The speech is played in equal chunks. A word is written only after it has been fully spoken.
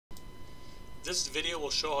This video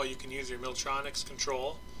will show how you can use your Milltronics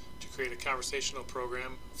control to create a conversational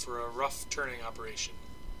program for a rough turning operation.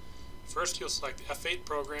 First, you'll select F8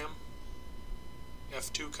 Program,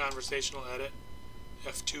 F2 Conversational Edit,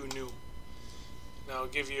 F2 New. Now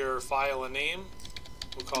give your file a name.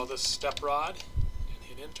 We'll call this Step Rod and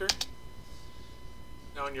hit Enter.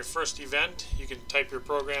 Now in your first event, you can type your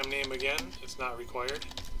program name again. It's not required.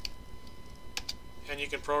 And you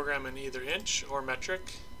can program in either inch or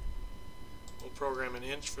metric. We'll program an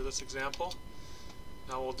inch for this example.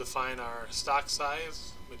 Now we'll define our stock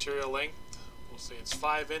size, material length. We'll say it's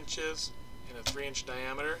 5 inches and a 3-inch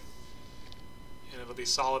diameter. And it'll be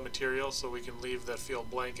solid material, so we can leave that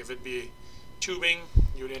field blank. If it'd be tubing,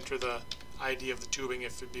 you would enter the ID of the tubing.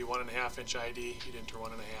 If it'd be 1.5 inch ID, you'd enter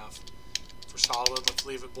 1.5. For solid, let's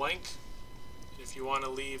leave it blank. And if you want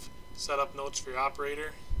to leave setup notes for your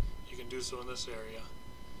operator, you can do so in this area.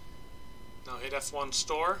 Now hit F1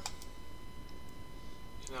 Store.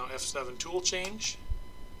 Now F7 Tool Change.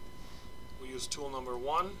 We'll use tool number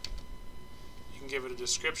 1. You can give it a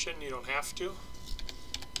description, you don't have to.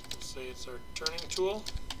 We'll say it's our turning tool.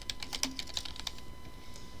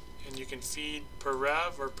 And you can feed per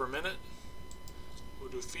rev or per minute. We'll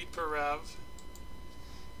do feed per rev.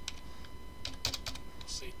 We'll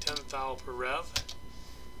say 10 thou per rev.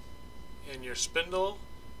 And your spindle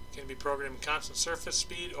can be programmed constant surface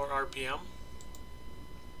speed or RPM.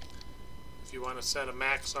 If you want to set a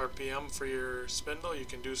max RPM for your spindle, you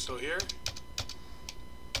can do so here.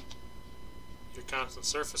 Your constant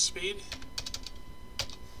surface speed.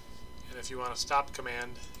 And if you want a stop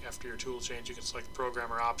command after your tool change, you can select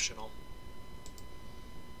Programmer Optional.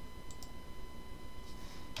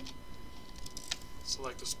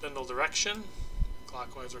 Select the spindle direction,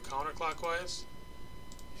 clockwise or counterclockwise.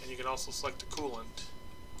 And you can also select the coolant,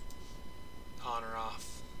 on or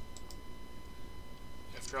off.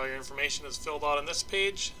 After all your information is filled out on this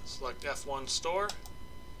page, select F1 Store.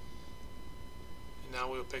 And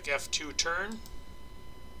now we'll pick F2 Turn,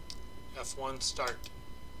 F1 Start.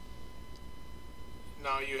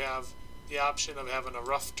 Now you have the option of having a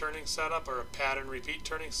rough turning setup or a pattern repeat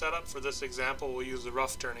turning setup. For this example, we'll use the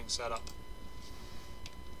rough turning setup.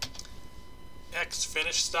 X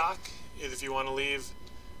finish stock is if you want to leave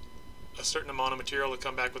a certain amount of material to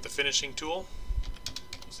come back with the finishing tool.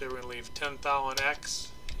 Say we're going to leave 10 thou on X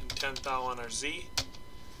and 10 thou on our Z.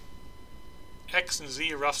 X and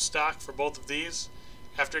Z rough stock for both of these.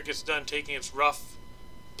 After it gets done taking its rough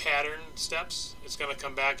pattern steps, it's going to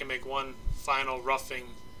come back and make one final roughing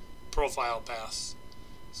profile pass.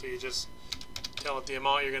 So you just tell it the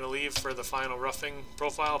amount you're going to leave for the final roughing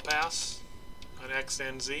profile pass on X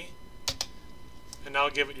and Z. And now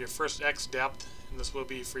give it your first X depth, and this will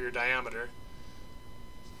be for your diameter.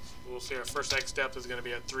 We'll say our first X depth is going to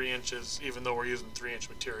be at 3 inches, even though we're using 3-inch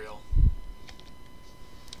material.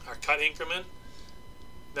 Our cut increment,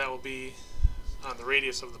 that will be on the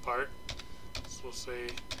radius of the part. So we'll say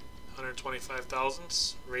 125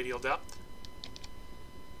 thousandths radial depth.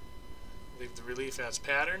 Leave the relief as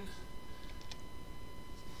pattern.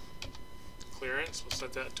 Clearance, we'll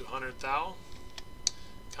set that to 100 thou.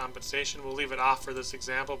 Compensation, we'll leave it off for this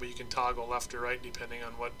example, but you can toggle left or right depending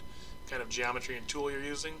on what kind of geometry and tool you're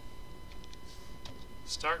using.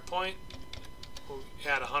 Start point, we'll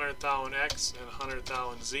add 100 thou in X and 100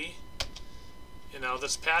 thou in Z. And now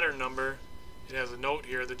this pattern number, it has a note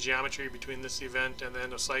here, the geometry between this event and the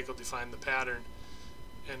end of cycle define the pattern.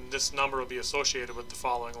 And this number will be associated with the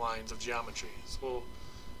following lines of geometry. So we'll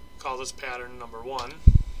call this pattern number 1 and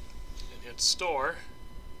hit Store.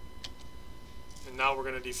 And now we're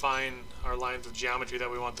going to define our lines of geometry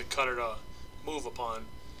that we want the cutter to move upon.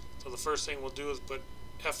 So the first thing we'll do is put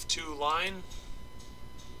F2 line,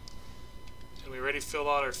 and we already filled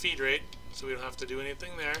out our feed rate, so we don't have to do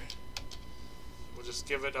anything there. We'll just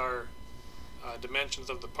give it our dimensions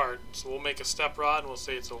of the part. So we'll make a step rod, and we'll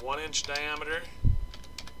say it's a 1-inch diameter,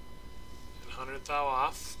 and 100 thou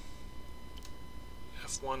off.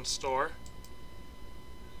 F1 Store.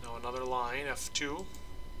 Now another line, F2.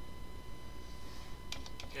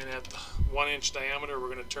 And at the 1-inch diameter, we're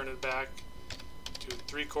going to turn it back to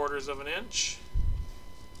 3/4 of an inch.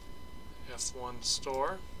 F1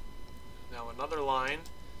 Store. Now another line,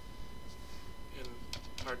 and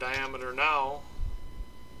our diameter now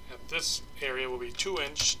at this area will be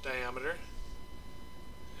 2-inch diameter.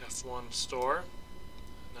 F1 Store.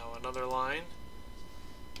 Now another line.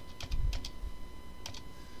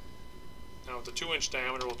 Now with the 2-inch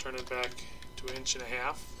diameter, we'll turn it back to 1.5 inches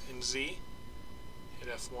in Z. Hit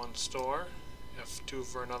F1 Store, F2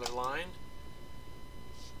 for another line,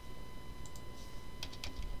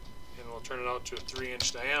 and we'll turn it out to a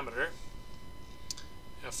 3-inch diameter.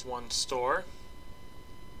 F1 store,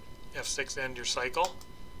 F6 end your cycle,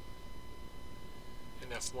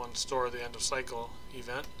 and F1 store the end of cycle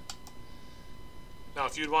event. Now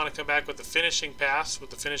if you'd want to come back with the finishing pass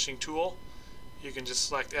with the finishing tool, you can just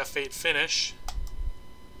select F8 finish,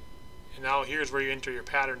 and now here's where you enter your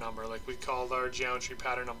pattern number. Like we called our geometry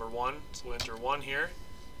pattern number 1, so we'll enter 1 here.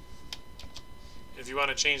 And if you want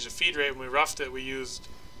to change the feed rate, when we roughed it we used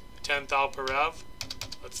 10 thou per rev.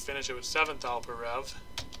 Let's finish it with 7 thou per rev.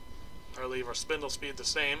 Or leave our spindle speed the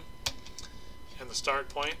same, and the start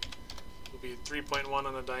point will be 3.1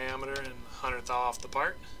 on the diameter and 100 thou off the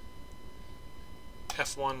part.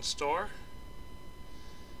 F1 store,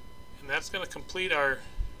 and that's going to complete our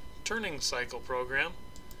turning cycle program.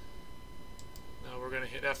 Now we're going to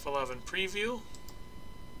hit F11 preview,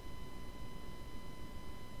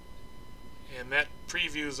 and that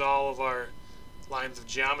previews all of our lines of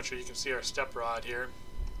geometry. You can see our step rod here.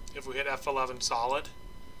 If we hit F11 solid,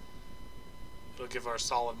 it'll give our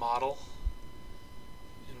solid model,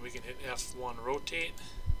 and we can hit F1 rotate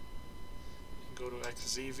and go to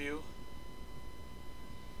XZ view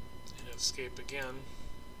and escape again,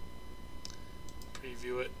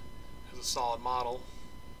 preview it as a solid model,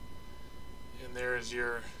 and there's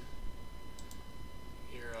your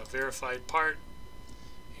verified part.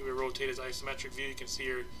 Here we rotate as isometric view. You can see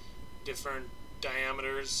your different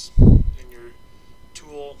diameters in your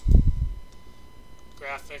tool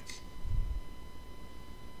graphic.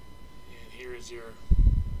 Here is your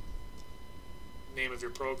name of your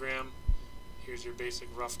program. Here's your basic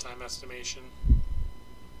rough time estimation.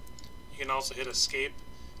 You can also hit escape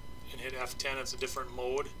and hit F10. It's a different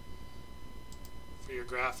mode for your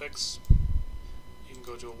graphics. You can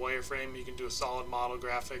go to a wireframe. You can do a solid model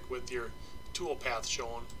graphic with your tool path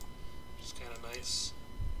shown, which is kind of nice.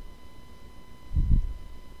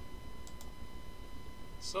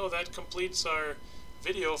 So that completes our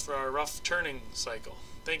video for our rough turning cycle.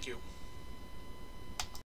 Thank you.